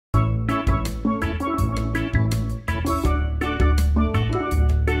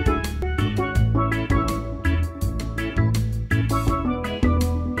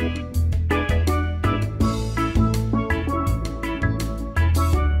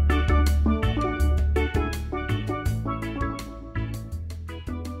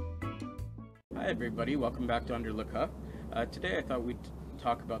everybody, welcome back to Underlookup. Today I thought we'd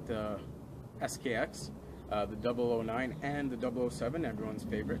talk about the SKX, the 009 and the 007, everyone's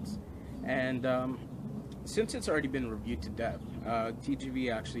favorites. And since it's already been reviewed to death,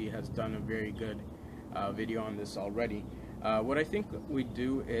 TGV actually has done a very good video on this already. What I think we'd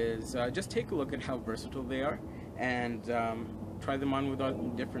do is just take a look at how versatile they are and try them on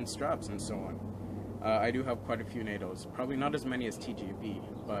with different straps and so on. I do have quite a few NATOs, probably not as many as TGV,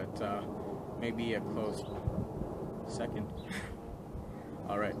 but maybe a close second.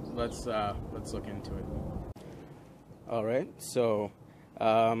 All right, let's look into it. All right, so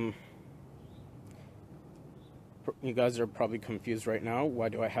you guys are probably confused right now. Why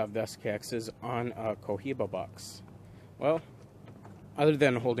do I have the SKXs on a Cohiba box? Well, other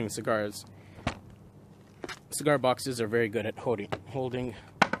than holding cigars, cigar boxes are very good at holding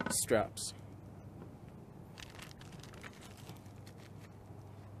straps.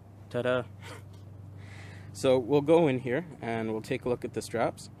 Ta-da! So we'll go in here and we'll take a look at the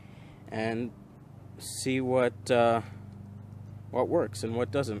straps and see what works and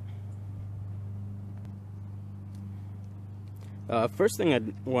what doesn't. First thing I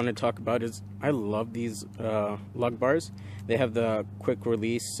want to talk about is I love these lug bars. They have the quick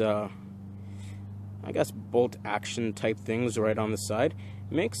release, I guess, bolt action type things right on the side.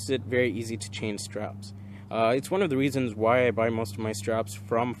 It makes it very easy to change straps. It's one of the reasons why I buy most of my straps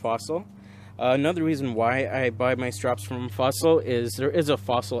from Fossil. Another reason why I buy my straps from Fossil is there is a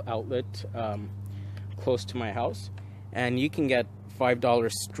Fossil outlet close to my house, and you can get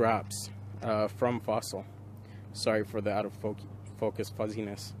 $5 straps from Fossil. Sorry for the out of focus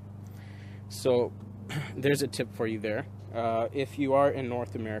fuzziness. So there's a tip for you there. If you are in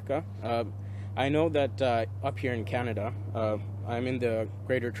North America, I know that up here in Canada, I'm in the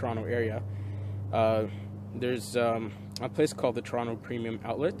Greater Toronto area. There's a place called the Toronto Premium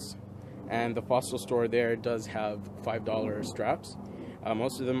Outlets, and the Fossil store there does have $5 straps.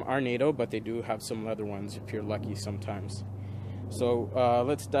 Most of them are NATO, but they do have some leather ones if you're lucky sometimes. So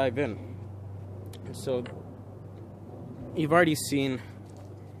let's dive in. So you've already seen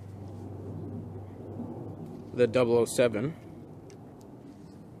the 007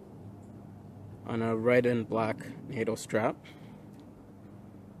 on a red and black NATO strap.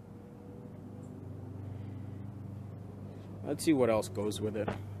 Let's see what else goes with it.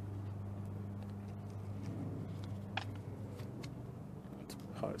 Let's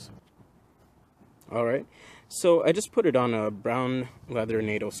pause. Alright, so I just put it on a brown leather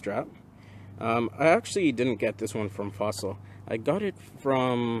NATO strap. I actually didn't get this one from Fossil. I got it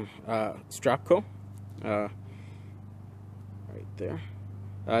from Strapco. Right there.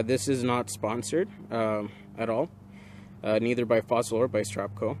 This is not sponsored at all, neither by Fossil or by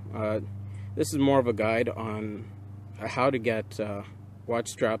Strapco. This is more of a guide on how to get watch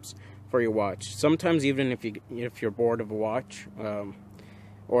straps for your watch. Sometimes even if you're bored of a watch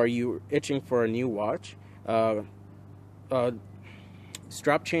or you're itching for a new watch,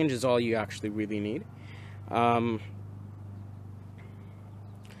 strap change is all you actually really need. And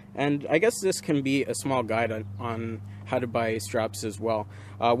I guess this can be a small guide on how to buy straps as well.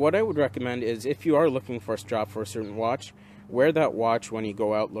 What I would recommend is if you are looking for a strap for a certain watch, wear that watch when you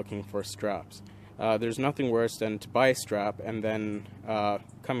go out looking for straps. There's nothing worse than to buy a strap and then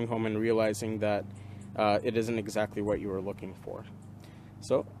coming home and realizing that it isn't exactly what you were looking for.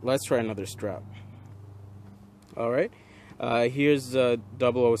 So let's try another strap. Alright, here's the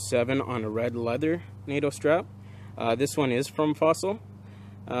 007 on a red leather NATO strap. This one is from Fossil.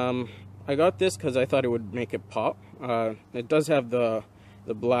 I got this because I thought it would make it pop. It does have the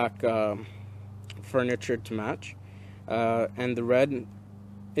black furniture to match, and the red.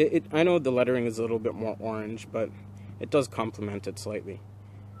 I know the lettering is a little bit more orange, but it does complement it slightly.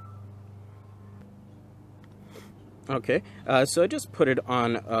 Okay, so I just put it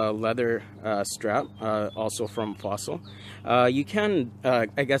on a leather strap, also from Fossil. You can,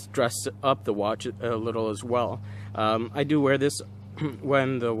 I guess, dress up the watch a little as well. I do wear this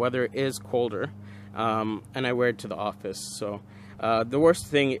when the weather is colder, and I wear it to the office. So the worst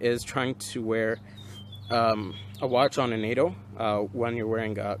thing is trying to wear a watch on a NATO when you're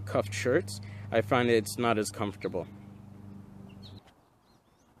wearing cuffed shirts. I find it's not as comfortable.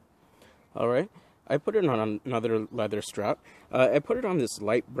 Alright, I put it on another leather strap. I put it on this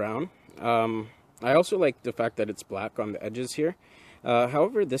light brown. I also like the fact that it's black on the edges here.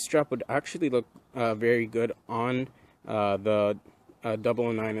 However, this strap would actually look very good on the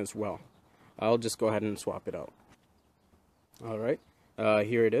 009 as well. I'll just go ahead and swap it out. Alright,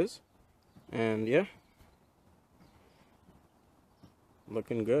 here it is. And yeah,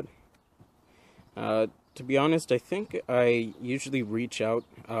 looking good. To be honest, I think I usually reach out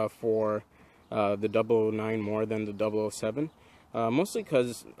for the 009 more than the 007. Mostly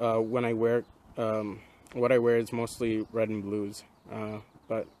because when I wear, what I wear is mostly red and blues.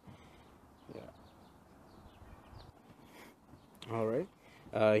 But yeah. Alright.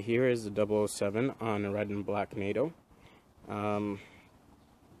 Here is the 007 on a red and black NATO.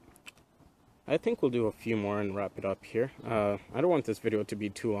 I think we'll do a few more and wrap it up here. I don't want this video to be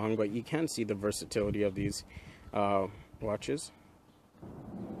too long, but you can see the versatility of these watches.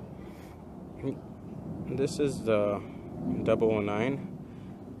 This is the 009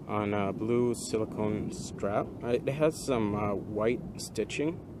 on a blue silicone strap. It has some white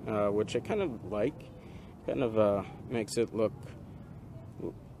stitching, which I kind of like. Kind of makes it look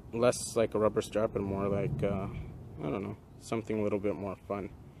less like a rubber strap and more like, I don't know, something a little bit more fun.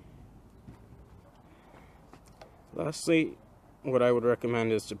 Lastly, what I would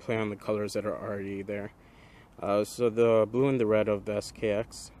recommend is to play on the colors that are already there. So the blue and the red of the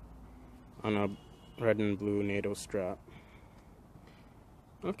SKX on a red and blue NATO strap.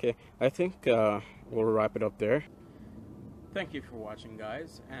 Okay, I think we'll wrap it up there. Thank you for watching,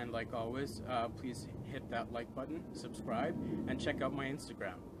 guys, and like always, please hit that like button, subscribe, and check out my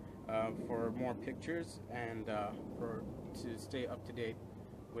Instagram for more pictures and to stay up to date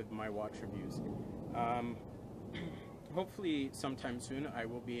with my watch reviews. Hopefully sometime soon I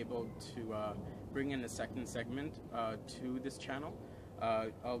will be able to bring in a second segment to this channel.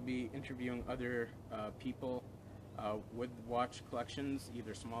 I'll be interviewing other people with watch collections,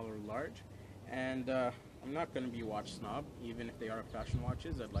 either small or large, and I'm not going to be a watch snob. Even if they are fashion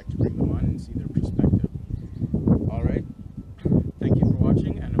watches, I'd like to bring them on and see their perspective. Alright, thank you for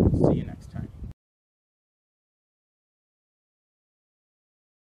watching, and I will see you next time.